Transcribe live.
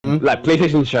Like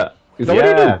PlayStation chat. Is that what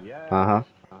you do? Uh-huh.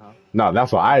 No,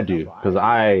 that's what I do, because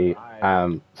I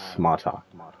am smarter.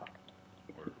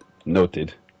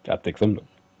 Noted. That takes some.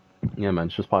 Yeah, man,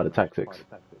 it's just part of the tactics.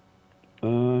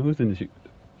 Who's in the shoot?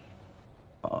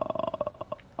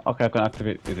 Okay, I can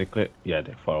activate. Is it clear? Yeah,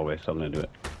 they're far away, so I'm gonna do it.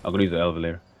 I'm gonna use the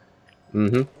elevator.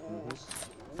 Mm-hmm.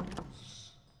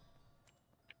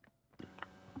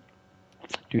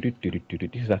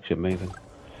 This is actually amazing.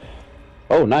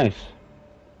 Oh, nice.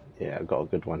 Yeah, I got a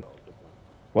good one.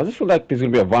 Why does it feel like there's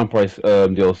gonna be a vampire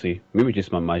DLC? Maybe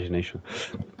just my imagination.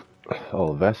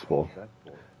 Oh, Vespel.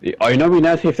 Oh, you know, it'd be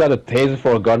nice if they had a taser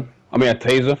for a gun. I mean, a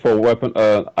taser for a weapon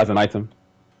as an item.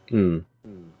 Hmm.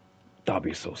 That'd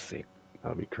be so sick.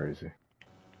 That'd be crazy.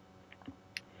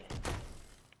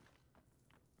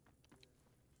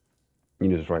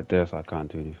 Nina's right there, so I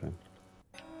can't do anything.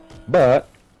 But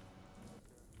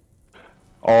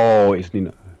oh, it's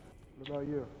Nina. What about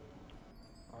you?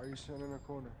 Are you sitting in a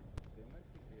corner?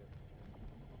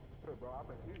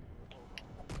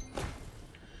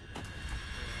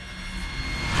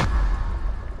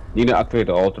 Nina, activate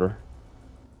the altar.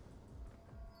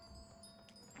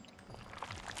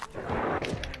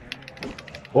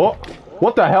 Oh,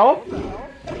 what the hell?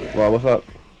 Well, what's up?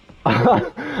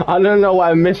 I don't know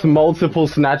why I missed multiple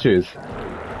snatches.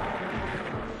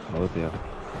 Oh dear.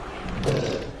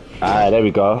 Ah, there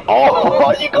we go.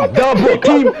 Oh, you got Double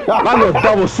team! I'm gonna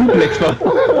double suplex, man.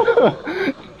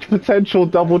 potential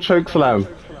double choke slam.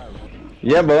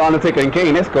 Yeah, but Undertaker and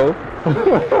Kane, let's go.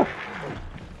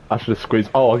 I should have squeezed.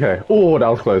 Oh, okay. Oh, that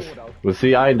was close. Well,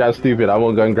 see, I ain't that stupid. I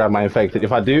won't go and grab my infected.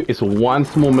 If I do, it's one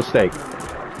small mistake.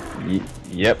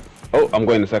 Yep. Oh, I'm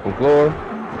going to the second floor.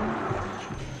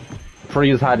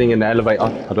 Free is hiding in the elevator.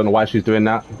 I don't know why she's doing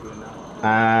that.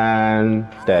 And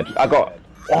dead. I got.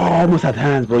 Oh, I almost had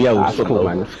hands, bro. Yeah, That's cool,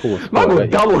 man. That's cool. Man,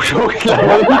 with double choke.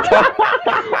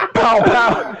 Pow,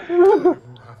 pow.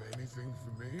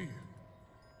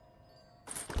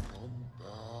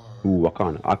 Ooh, I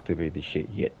can't activate this shit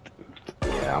yet.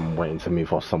 Yeah, I'm waiting to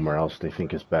move off somewhere else. They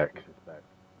think it's back.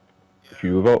 If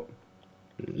you vote.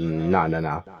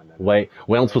 No. Wait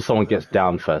until someone gets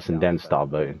down first and then start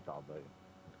voting.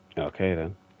 Okay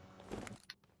then.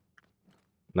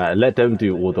 Now let them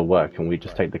do all the work and we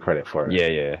just take the credit for it.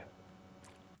 Yeah.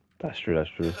 That's true, that's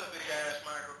true.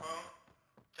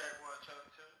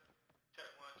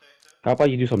 How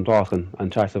about you do some talking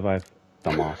and try to survive,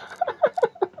 dumbass?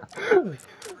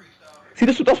 See,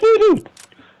 that's what you do.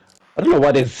 I don't know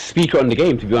why there's a speaker on the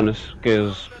game, to be honest,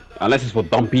 because unless it's for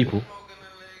dumb people,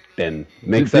 then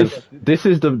makes sense. This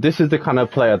is the kind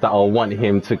of player that I'll want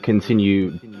him to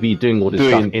continue be doing all this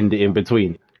stuff in the in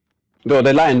between. No,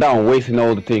 they're lying down, wasting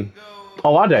all the thing.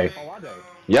 Oh, are they?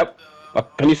 Yep.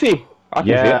 Can you see? I can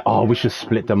see it. Oh, we should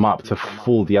split them up to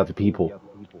fool the other people.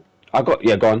 Go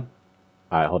on.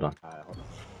 Alright, hold on.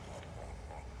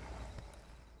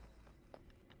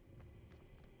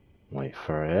 Wait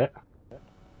for it.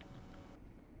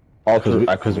 Alter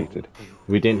activated.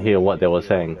 We didn't hear what they were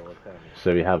saying,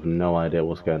 so we have no idea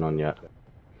what's going on yet.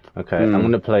 Okay, I'm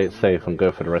gonna play it safe and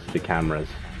go for the rest of the cameras.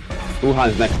 Who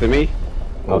hands next to me?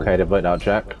 Okay, they voted out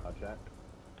Jack.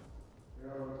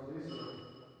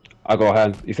 I got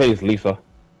hands. You say it's Lisa.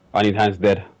 I need hands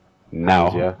dead.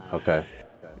 Now. Hands, yeah? Okay.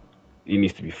 He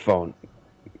needs to be found.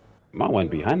 Man went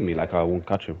behind me like I won't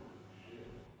catch him.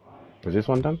 Is this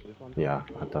one done? Yeah,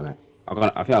 I've done it.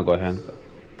 I think I got hands.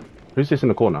 Who's this in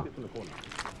the corner?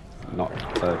 Not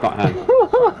hands.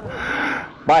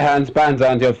 Bye hands, hands,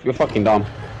 you're fucking dumb.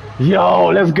 Yo,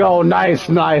 let's go! Nice.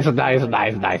 Nice,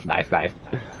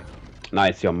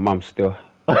 your mum still.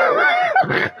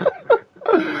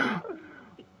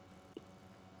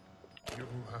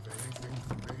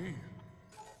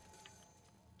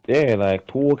 Yeah, like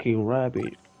talking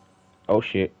rabbit. Oh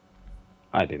shit.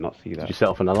 I did not see that. Did you set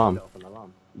off an alarm?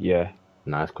 Yeah.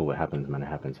 Nah, it's cool. It happens, man. It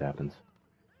happens.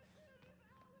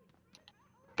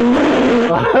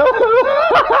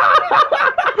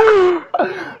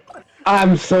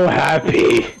 I'm so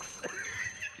happy.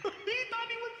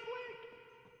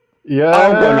 Yeah.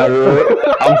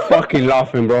 I'm fucking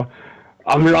laughing, bro.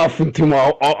 I'm laughing too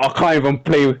much. I can't even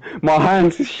play with my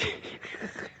hands.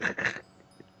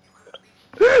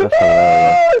 That's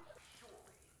hilarious.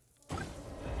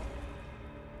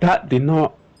 That did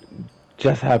not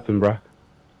just happen, bro.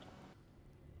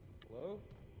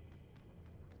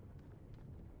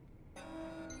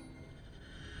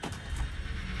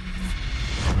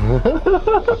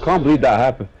 I can't believe that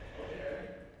happened.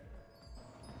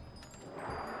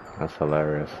 That's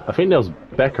hilarious. I think there was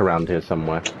Beck around here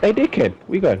somewhere. Hey, dickhead,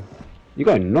 where you going? You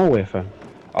going nowhere, fam.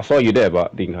 I saw you there,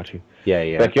 but didn't catch you.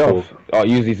 Yeah. Beck, you off. Oh,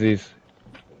 use these.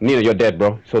 Nina, you're dead,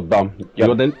 bro. So dumb.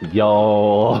 You're then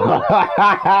yo.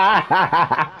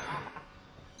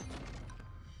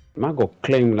 Man, go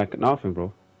claim like nothing,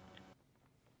 bro.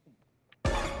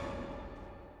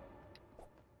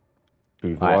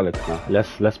 Right. Alex now.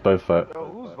 Let's both vote. Yo,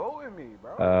 who's voting me,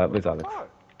 bro? Where's Alex?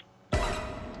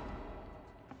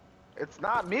 It's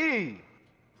not me.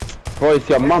 Bro, it's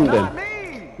your mum It's not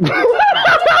then. me.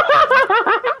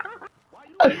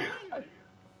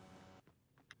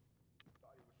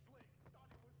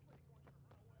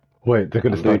 Wait, they're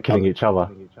gonna start killing each other.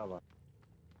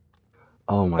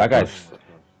 Oh my That god. guy's.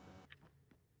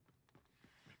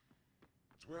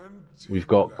 We've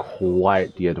got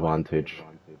quite the advantage.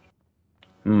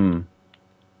 Hmm.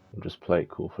 We'll just play it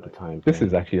cool for the time. This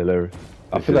is actually hilarious.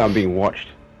 I feel like I'm being watched.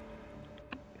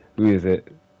 Who is it?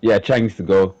 Yeah, Chang needs to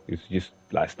go. It's just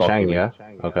like stop. Chang, yeah?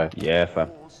 Okay. Yeah,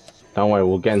 fam. Don't worry,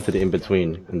 we'll get into the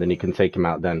in-between, and then you can take him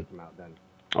out then.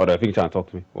 Oh, I think he's trying to talk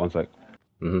to me. One sec.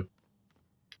 Mm-hmm.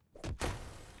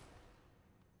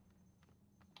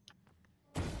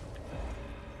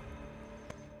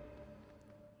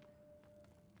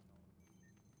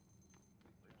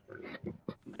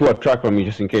 Do a track from me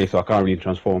just in case, so I can't really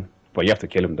transform. But you have to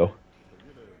kill him though.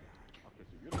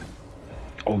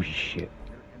 Oh shit!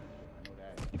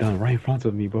 You done right in front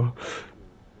of me, bro.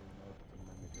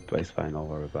 But it's fine. Don't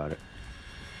worry about it.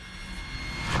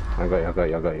 I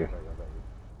got you.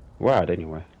 Where are they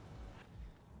anyway?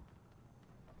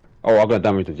 Oh, I got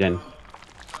damage to Jen.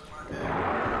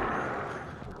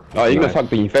 Oh, you're gonna suck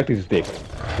the infected stick.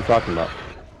 What you talking about?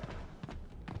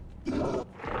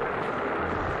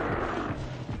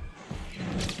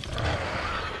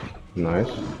 Nice.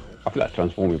 I feel like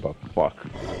transforming, but fuck.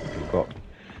 Got.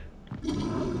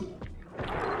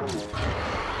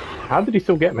 How did he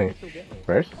still get me?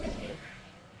 First?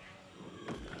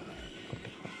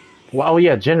 Well, oh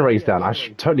yeah, generator's down. I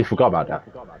totally forgot about that.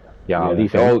 Yeah, I'll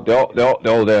leave him. They're all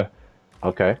there.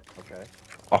 Okay.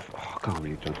 Oh, I can't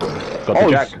really transform. Got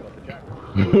the jack.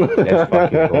 Let's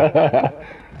fucking go.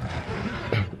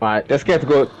 Alright, They're scared to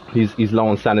go. he's low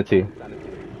on sanity.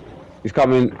 He's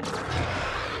coming.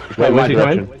 He's Wait, going where's he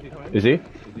my going? direction. Is he?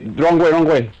 Wrong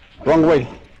way.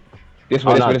 This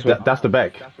way, Oh this no, way, this way. that's the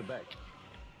Beck.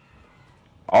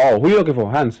 Oh, who are you looking for?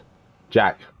 Hands.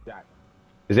 Jack.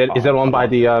 Is it one by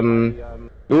the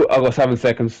Ooh, I got 7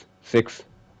 seconds. 6,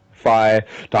 5.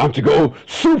 Time to go.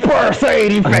 Super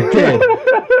Saiyan infected.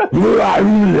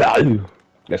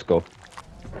 Let's go.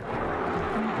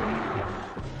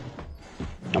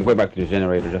 I'm going back to the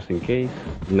generator just in case.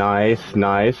 Nice.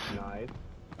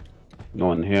 No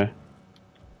one here.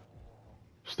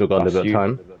 Still got a little bit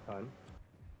of That's time.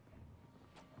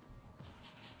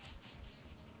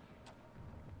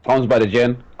 Pounds by the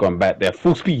gen, going back there,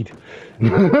 full speed.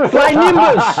 Fly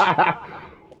Nimbus!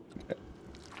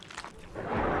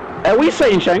 Hey, we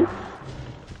saying, Shang?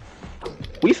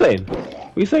 We saying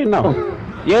now.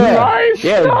 Yeah, Nice,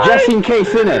 yeah, nice, just in case,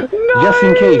 innit?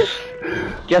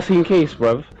 Just in case,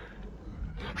 bruv.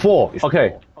 4.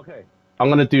 Okay. I'm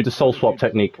gonna do the soul swap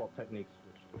technique.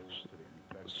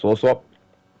 Soul swap.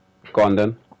 Go on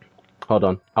then. Hold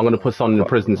on. I'm gonna put someone in the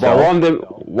prison But cell.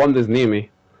 one that's near me.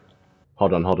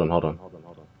 Hold on. I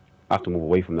have to move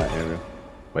away from that area.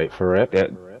 Wait for it. They're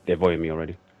avoiding me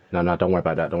already. No, don't worry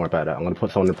about that. I'm gonna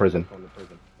put someone in prison.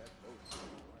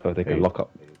 So they can lock up.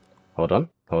 Hold on.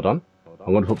 I'm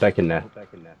gonna put Beck in there.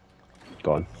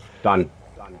 Go on. Done.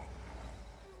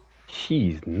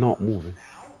 She's not moving.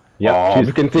 Yeah, Oh,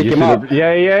 we can take him out.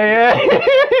 Yeah.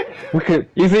 We can.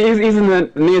 He's in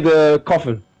the, near the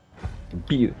coffin.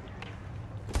 Beat it.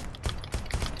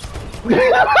 He's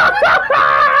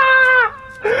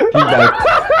like.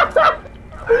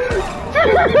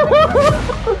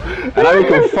 And now we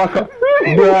can fuck up.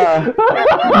 Bruh.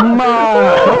 Man.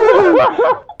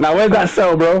 Now where's that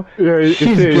cell, bro? Yeah,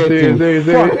 She's getting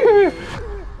fucked.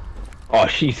 Oh,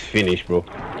 she's finished, bro.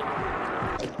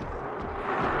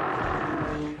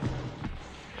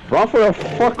 Run for a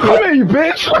fucking. Come here, you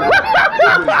bitch! It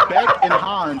was Beck and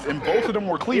Hans, and both of them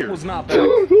were clear. It was not Beck.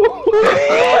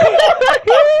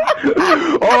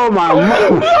 Oh my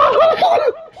god!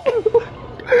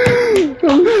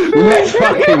 Let's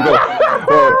fucking go!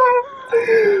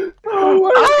 Oh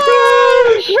my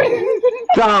gosh!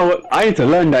 Damn, I need to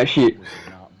learn that shit.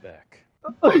 Not Beck.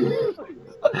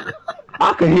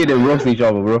 I can hear them roast each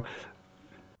other, bro.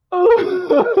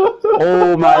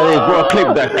 Oh my god, bro!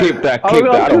 Clip that!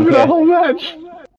 I don't the care. whole match.